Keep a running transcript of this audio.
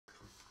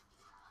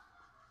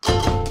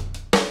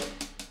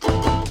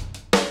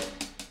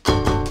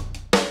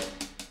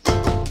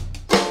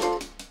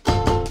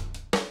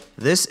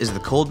This is the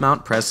cold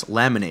mount press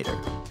Laminator.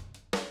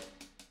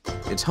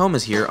 Its home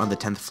is here on the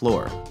 10th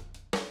floor.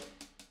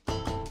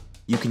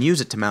 You can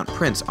use it to mount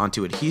prints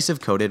onto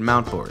adhesive-coated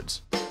mount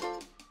boards.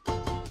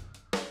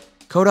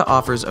 CODA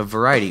offers a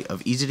variety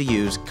of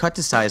easy-to-use,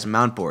 cut-to-size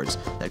mount boards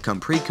that come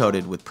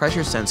pre-coated with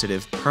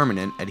pressure-sensitive,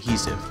 permanent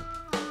adhesive.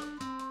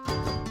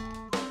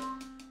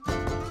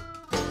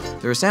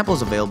 There are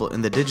samples available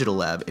in the digital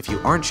lab if you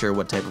aren't sure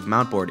what type of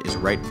mount board is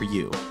right for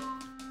you.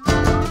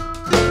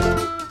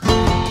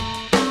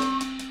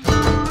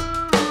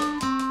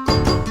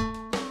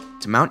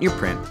 To mount your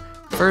print,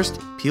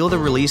 first peel the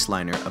release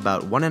liner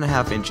about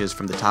 1.5 inches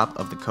from the top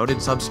of the coated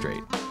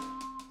substrate.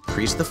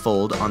 Crease the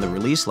fold on the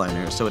release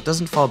liner so it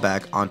doesn't fall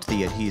back onto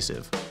the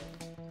adhesive.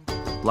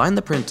 Line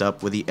the print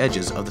up with the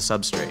edges of the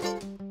substrate.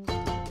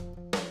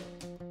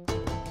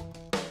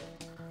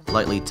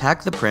 Lightly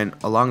tack the print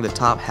along the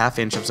top ½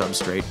 inch of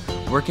substrate,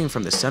 working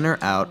from the center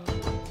out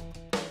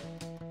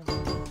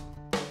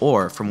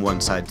or from one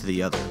side to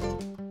the other.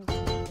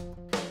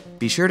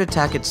 Be sure to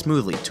tack it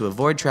smoothly to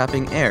avoid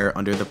trapping air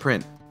under the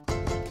print.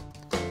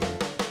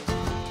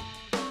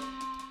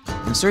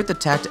 Insert the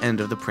tacked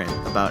end of the print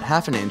about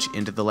 ½ inch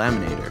into the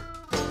laminator.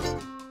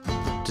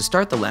 To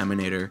start the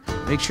laminator,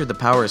 make sure the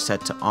power is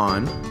set to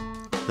on,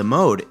 the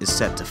mode is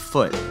set to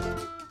foot,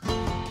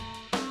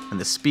 and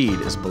the speed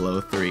is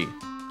below 3.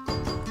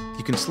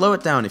 You can slow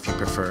it down if you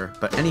prefer,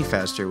 but any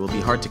faster will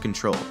be hard to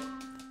control.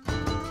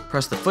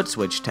 Press the foot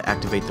switch to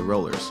activate the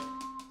rollers.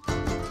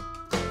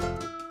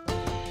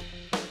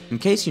 In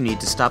case you need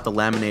to stop the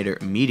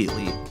laminator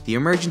immediately, the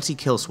emergency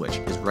kill switch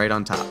is right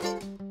on top.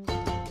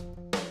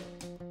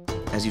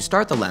 As you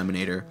start the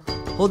laminator,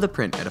 hold the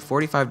print at a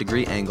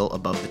 45-degree angle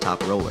above the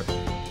top roller.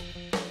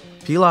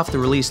 Peel off the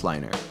release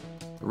liner.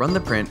 Run the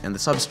print and the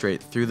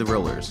substrate through the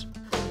rollers.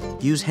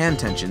 Use hand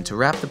tension to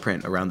wrap the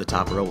print around the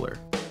top roller.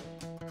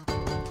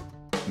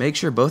 Make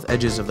sure both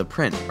edges of the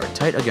print are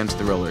tight against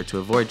the roller to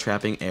avoid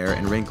trapping air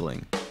and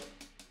wrinkling.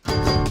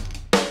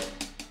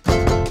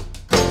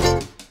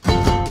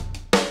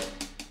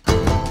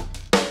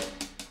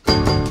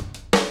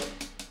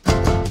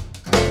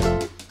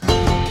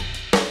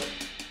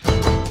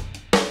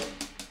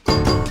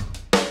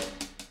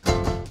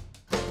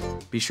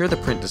 Be sure the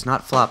print does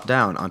not flop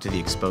down onto the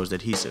exposed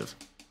adhesive.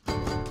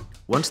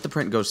 Once the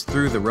print goes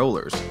through the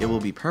rollers, it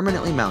will be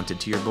permanently mounted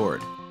to your board.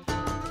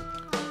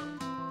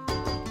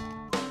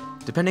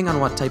 Depending on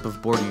what type of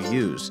board you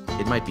use,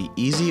 it might be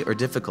easy or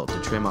difficult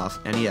to trim off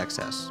any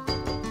excess.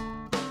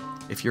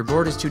 If your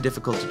board is too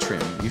difficult to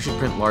trim, you should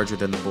print larger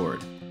than the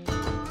board.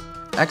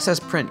 Excess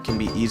print can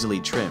be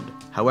easily trimmed,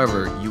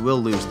 however, you will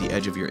lose the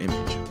edge of your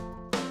image.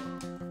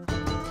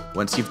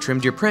 Once you've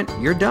trimmed your print,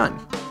 you're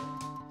done!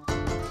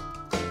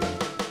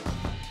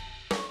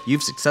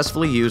 You've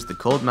successfully used the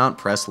cold mount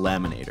press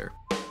Laminator.